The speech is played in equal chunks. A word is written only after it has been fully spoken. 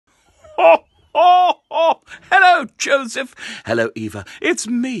Hello, Joseph. Hello, Eva. It's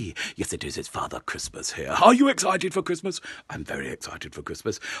me. Yes, it is. It's Father Christmas here. Are you excited for Christmas? I'm very excited for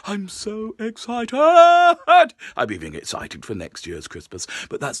Christmas. I'm so excited. I'm even excited for next year's Christmas.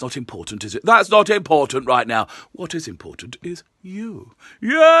 But that's not important, is it? That's not important right now. What is important is you.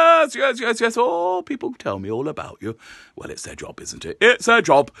 Yes. Oh, people tell me all about you. Well, it's their job, isn't it? It's their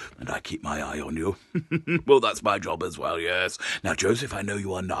job. And I keep my eye on you. Well, that's my job as well, yes. Now, Joseph, I know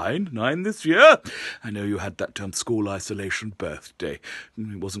you are nine this year. I know you had that school isolation birthday.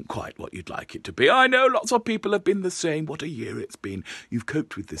 It wasn't quite what you'd like it to be. I know lots of people have been the same. What a year it's been. You've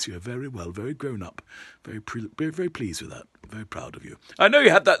coped with this year very well, very grown up. Very pleased with that. Very proud of you. I know you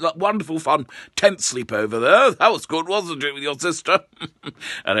had that wonderful, fun tent sleepover there. That was good, wasn't it, with your sister?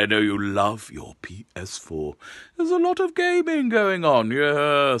 And I know you love your PS4. There's a lot of gaming going on,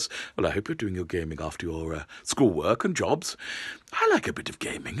 yes. Well, I hope you're doing your gaming after your schoolwork and jobs. I like a bit of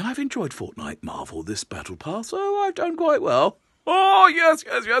gaming. I've enjoyed Fortnite Marvel this Battle Pass, so I've done quite well. Oh, yes.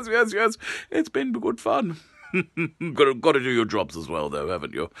 It's been good fun. Got to do your jobs as well, though,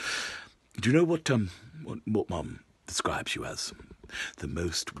 haven't you? Do you know what Mum describes you as? The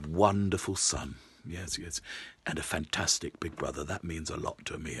most wonderful son. Yes. And a fantastic big brother. That means a lot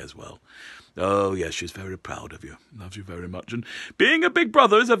to me as well. Oh, yes, she's very proud of you. Loves you very much. And being a big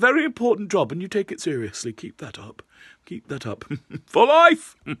brother is a very important job, and you take it seriously. Keep that up. For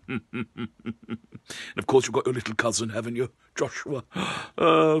life. And of course, you've got your little cousin, haven't you, Joshua?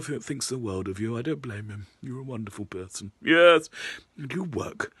 Oh, thinks the world of you. I don't blame him. You're a wonderful person. Yes. And you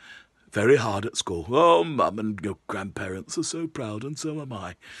work very hard at school. Oh, Mum and your grandparents are so proud, and so am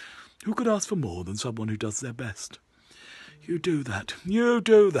I. Who could ask for more than someone who does their best? You do that.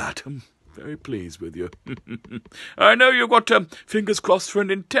 I'm very pleased with you. I know you've got fingers crossed for a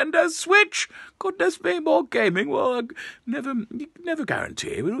Nintendo Switch. Goodness me, more gaming. Well, never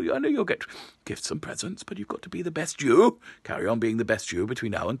guarantee. I know you'll get gifts and presents, but you've got to be the best you. Carry on being the best you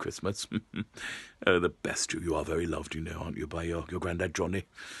between now and Christmas. The best you. You are very loved, you know, aren't you, by your granddad Johnny?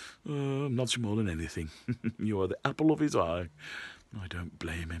 Not more than anything. You are the apple of his eye. I don't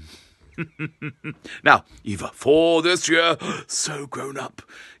blame him. Now, Eva, for this year, so grown up.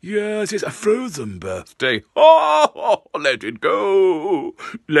 Yes, it's a frozen birthday. Oh, let it go.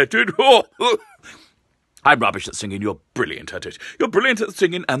 I'm rubbish at singing. You're brilliant at it. You're brilliant at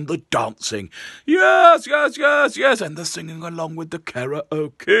singing and the dancing. Yes. And the singing along with the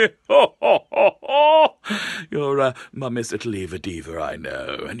karaoke. You're Mummy's little Eva Diva, I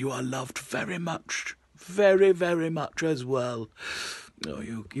know. And you are loved very much. Very, very much as well. Oh,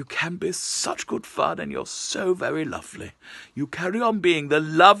 you can be such good fun, and you're so very lovely. You carry on being the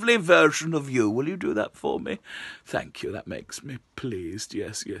lovely version of you. Will you do that for me? Thank you. That makes me pleased.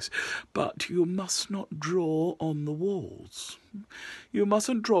 Yes. But you must not draw on the walls. You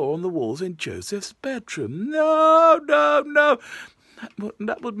mustn't draw on the walls in Joseph's bedroom. No. That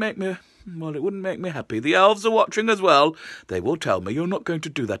would make me... Well, it wouldn't make me happy. The elves are watching as well. They will tell me. You're not going to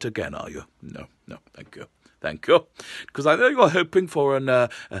do that again, are you? No. Thank you. Because I know you're hoping for an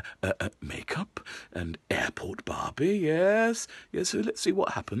makeup and airport Barbie, yes. So let's see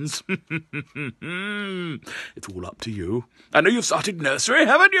what happens. It's all up to you. I know you've started nursery,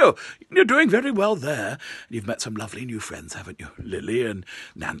 haven't you? You're doing very well there. You've met some lovely new friends, haven't you? Lily and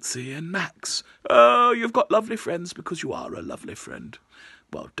Nancy and Max. Oh, you've got lovely friends because you are a lovely friend.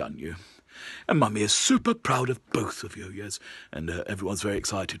 Well done, you. And Mummy is super proud of both of you, yes. And everyone's very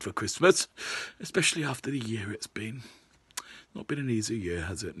excited for Christmas, especially after the year it's been. Not been an easy year,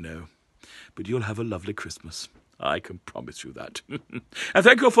 has it? No. But you'll have a lovely Christmas. I can promise you that. And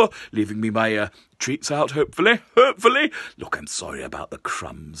thank you for leaving me my treats out, hopefully. Look, I'm sorry about the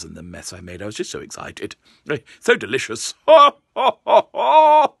crumbs and the mess I made. I was just so excited. So delicious.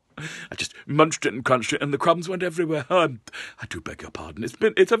 I just munched it and crunched it, and the crumbs went everywhere. I do beg your pardon.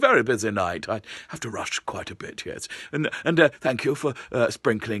 It's a very busy night. I have to rush quite a bit, yes. And thank you for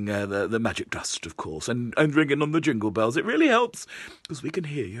sprinkling the magic dust, of course, and ringing on the jingle bells. It really helps, because we can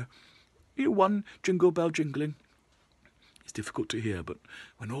hear you. One jingle bell jingling. It's difficult to hear, but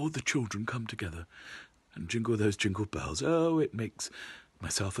when all the children come together and jingle those jingle bells, oh, it makes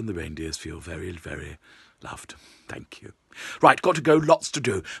myself and the reindeers feel very, very loved. Thank you. Right, got to go, lots to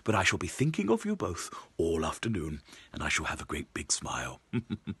do, but I shall be thinking of you both all afternoon, and I shall have a great big smile.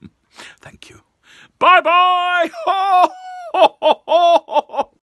 Thank you. Bye-bye!